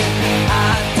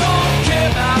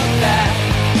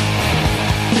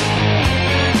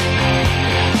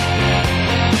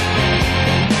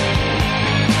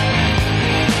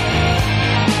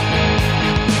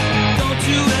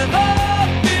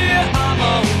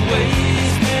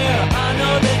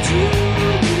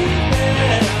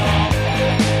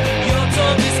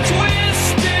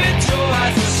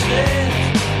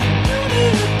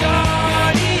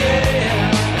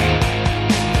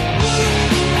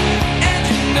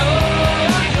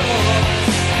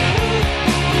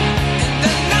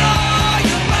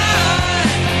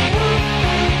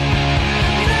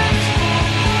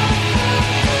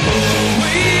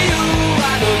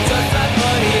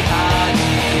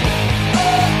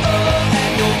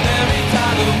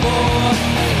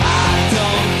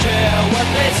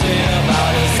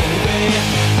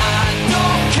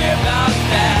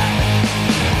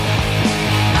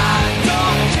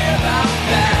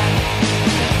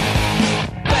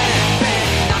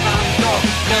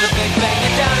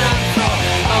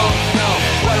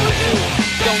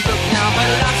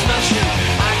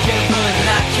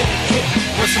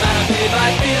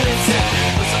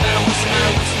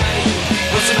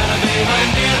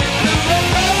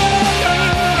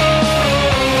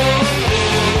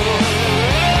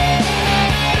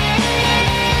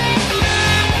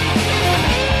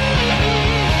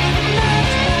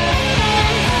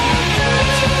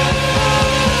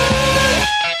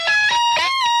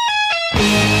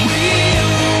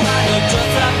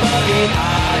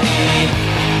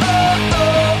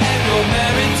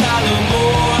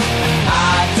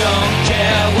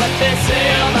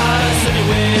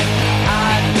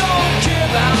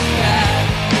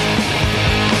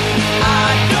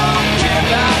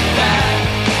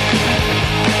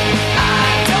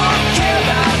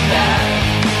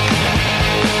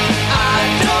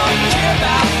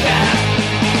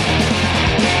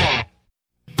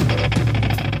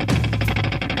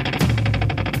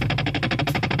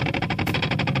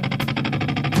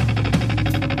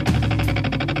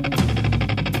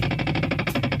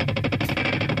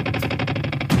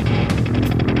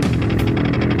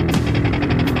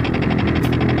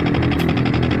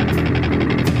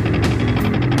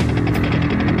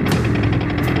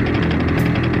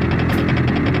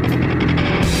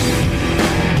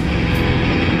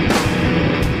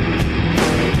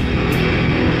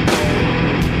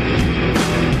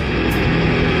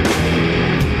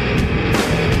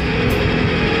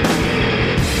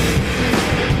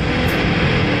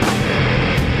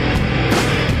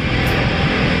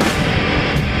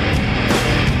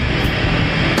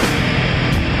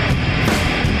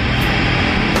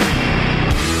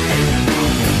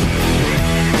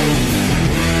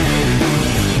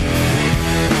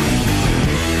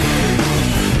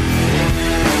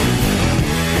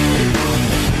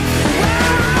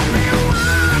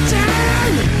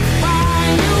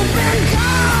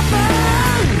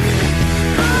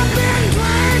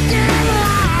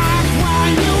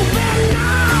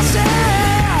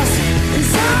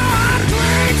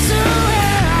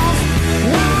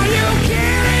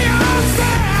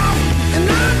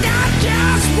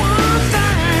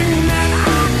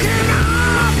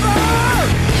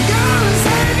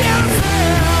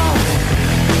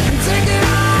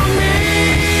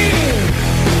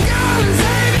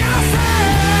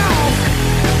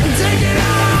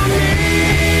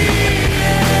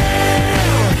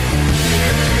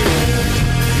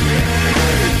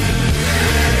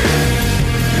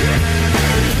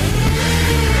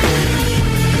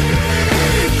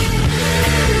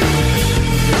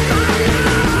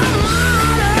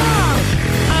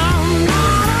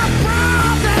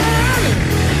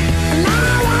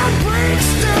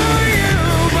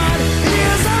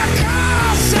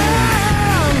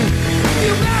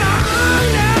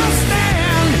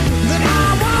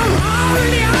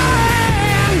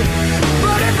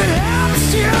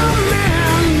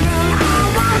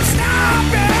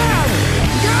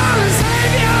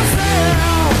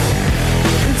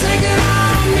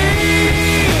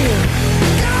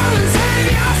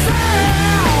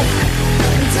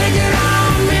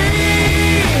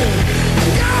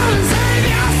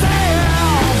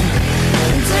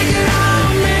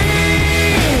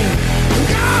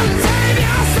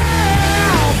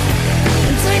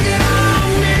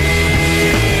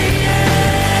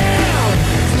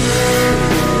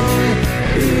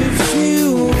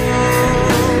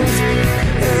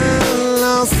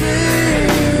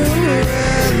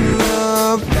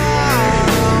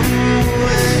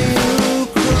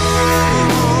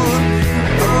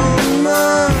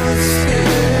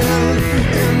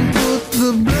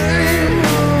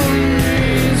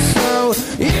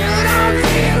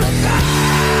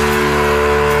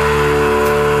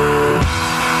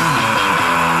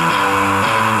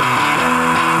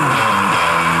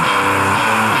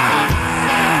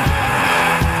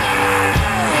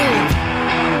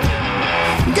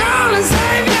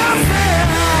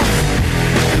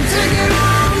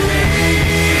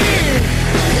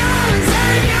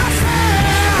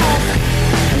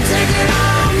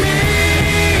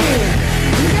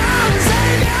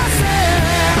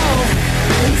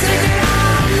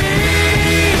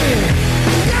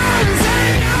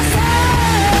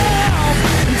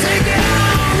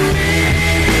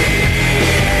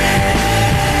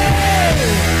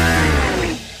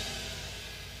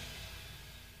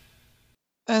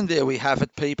 And there we have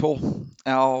it, people.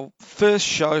 Our first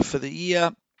show for the year.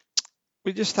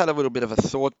 We just had a little bit of a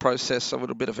thought process, a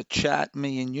little bit of a chat,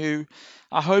 me and you.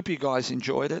 I hope you guys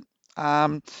enjoyed it.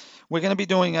 We're going to be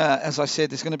doing, as I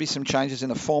said, there's going to be some changes in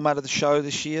the format of the show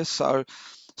this year, so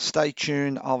stay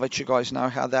tuned. I'll let you guys know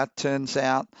how that turns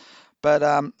out. But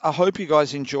I hope you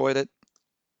guys enjoyed it.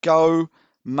 Go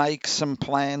make some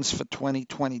plans for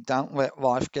 2020. Don't let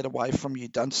life get away from you.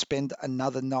 Don't spend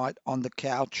another night on the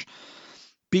couch.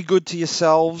 Be good to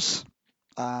yourselves.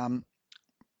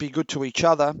 Be good to each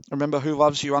other. Remember who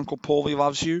loves you. Uncle Paulie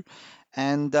loves you.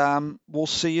 And we'll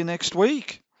see you next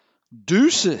week.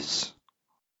 Deuces.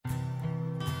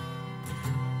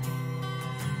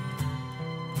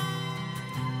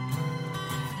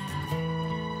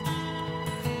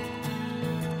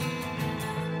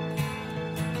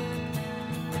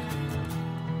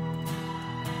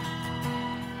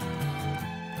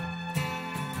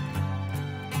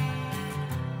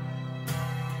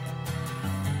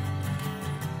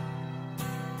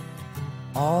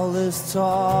 All this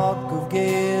talk of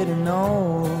getting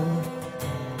old,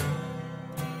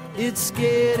 it's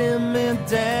getting me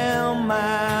down,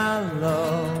 my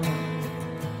love,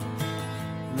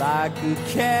 like a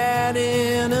cat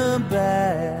in a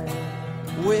bag,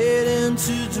 waiting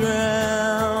to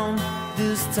drown.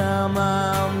 This time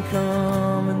I'm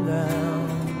coming down,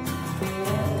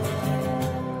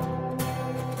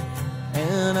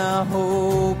 and I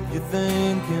hope you're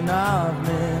thinking of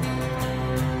me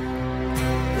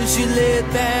as you lay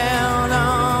down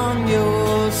on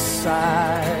your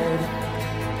side.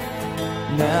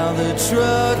 Now the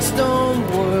trucks don't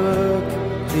work,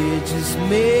 they just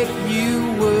make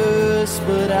you worse.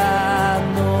 But I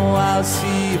know I'll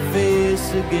see your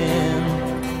face again.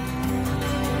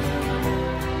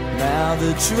 Now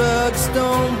the trucks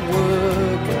don't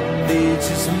work, they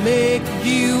just make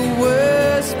you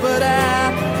worse. But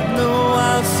I know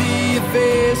I'll see your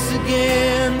face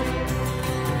again.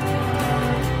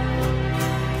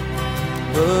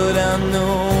 But I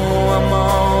know I'm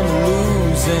on a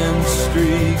losing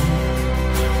streak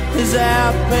as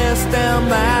I pass down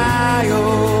my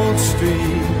old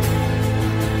street.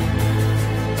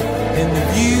 And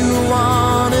if you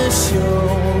wanna show,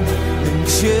 then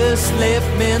just let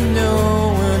me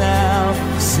know, and I'll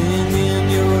sing in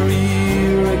your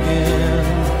ear again.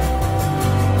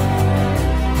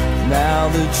 Now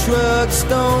the trucks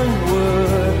don't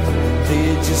work,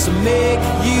 they just make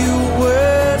you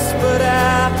worse. But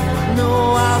I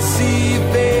know I'll see your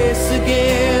face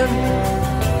again.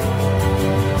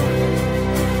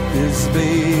 'Cause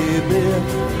baby,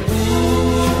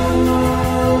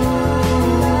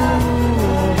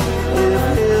 if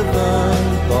heaven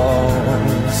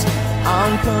falls,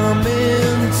 I'm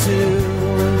coming to,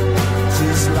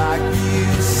 just like you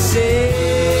say.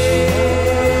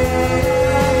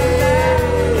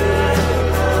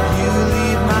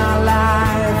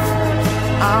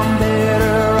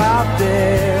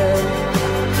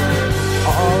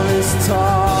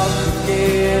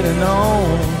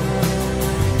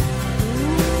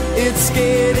 It's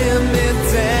getting me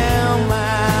down,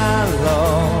 my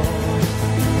love,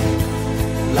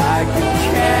 like a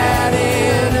cat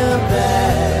in a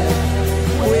bag,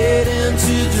 waiting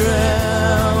to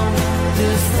drown.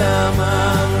 This time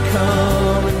I'm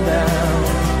coming down.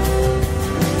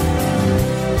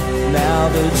 Now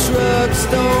the trucks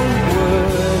don't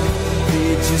work,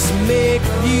 they just make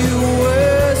you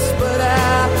worse. But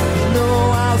I know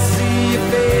I'll see your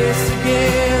face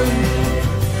again.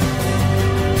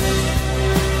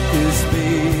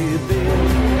 Baby,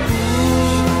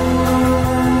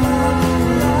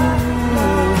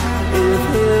 if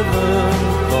heaven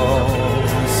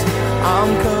falls,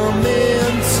 I'm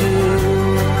coming to,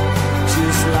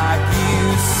 just like you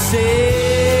say.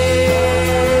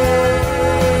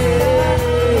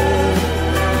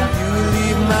 You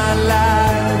leave my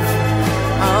life,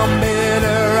 I'm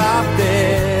better off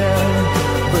there.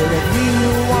 But if you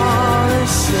wanna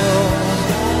show,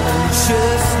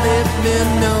 just let me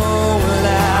know.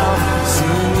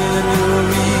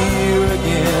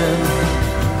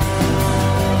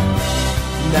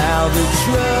 Now the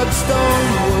drugs don't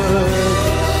work,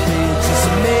 they just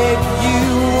make you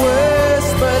worse.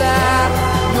 But I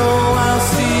know I'll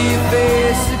see your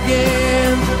face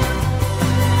again.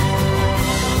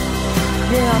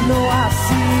 Yeah, I know I'll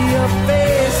see your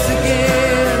face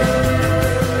again.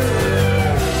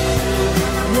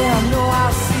 Yeah, I know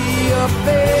I'll see your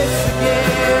face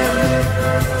again.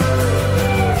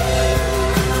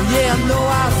 Yeah, I know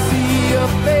I'll see your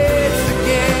face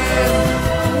again.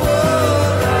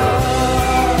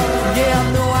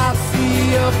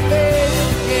 Your face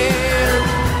again.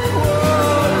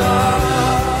 Oh, Lord.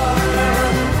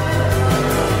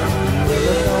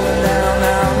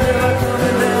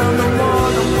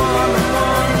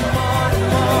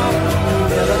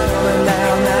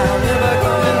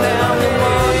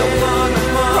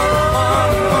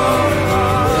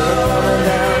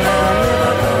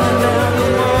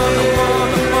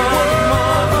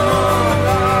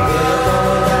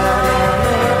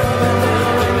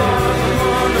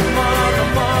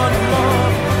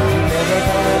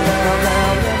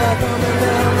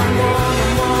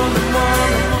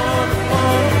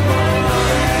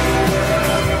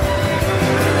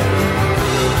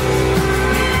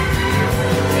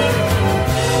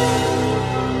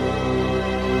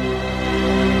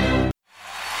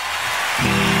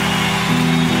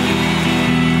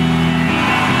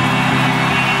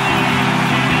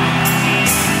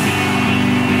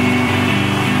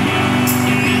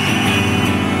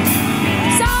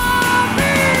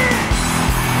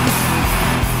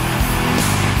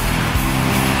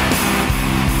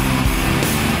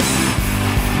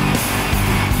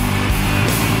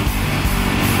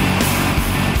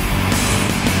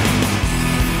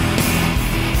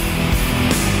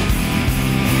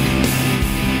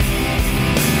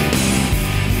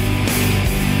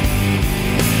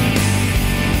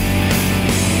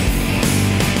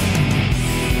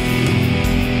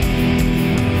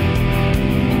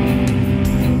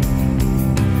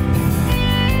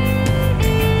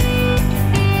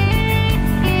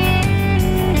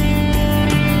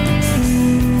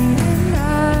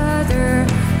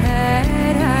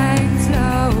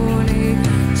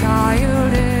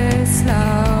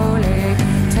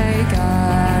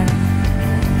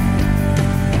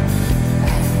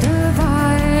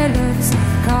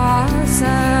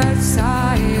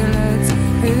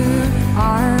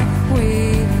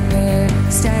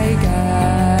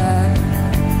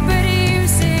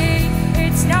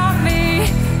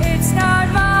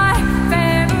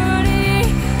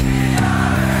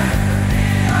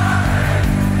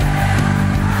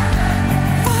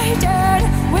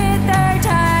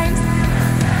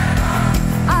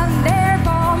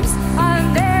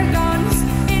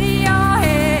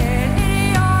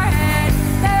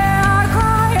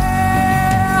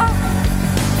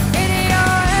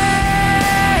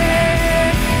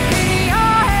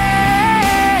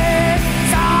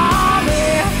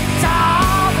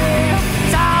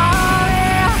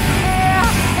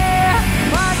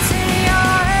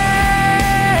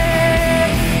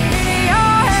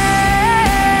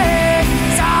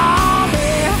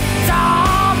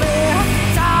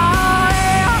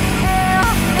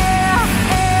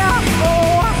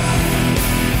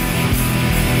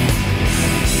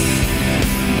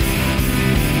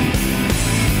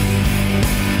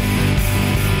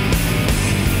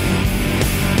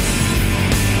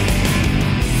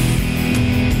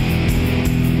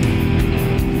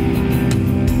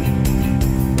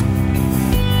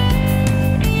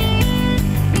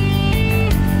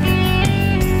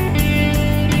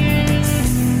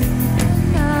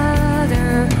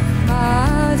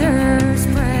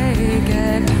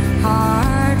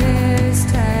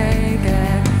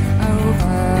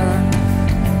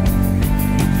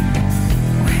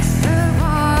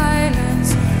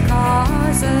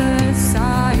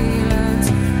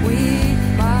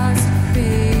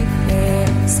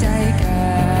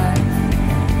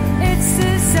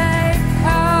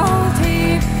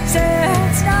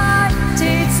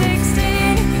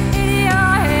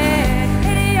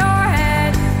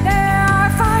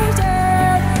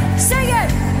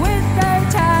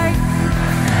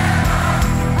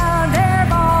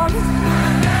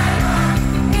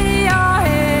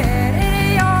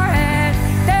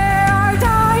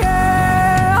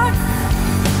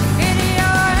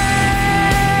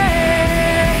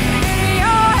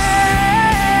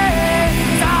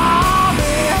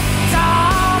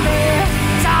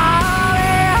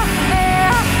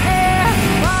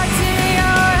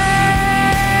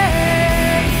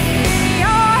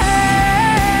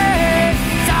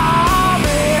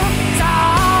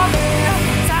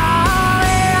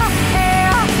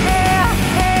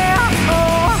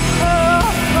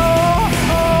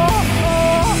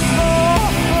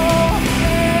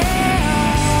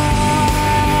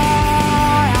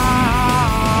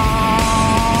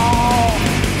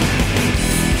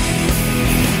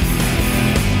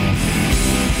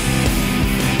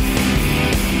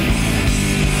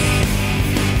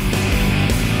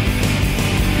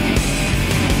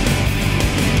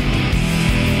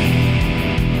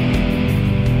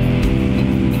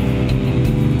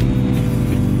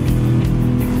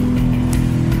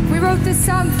 wrote this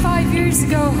song 5 years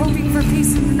ago, hoping for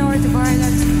peace in the north of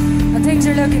Ireland. And things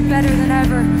are looking better than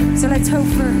ever, so let's hope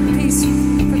for peace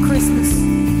for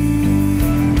Christmas.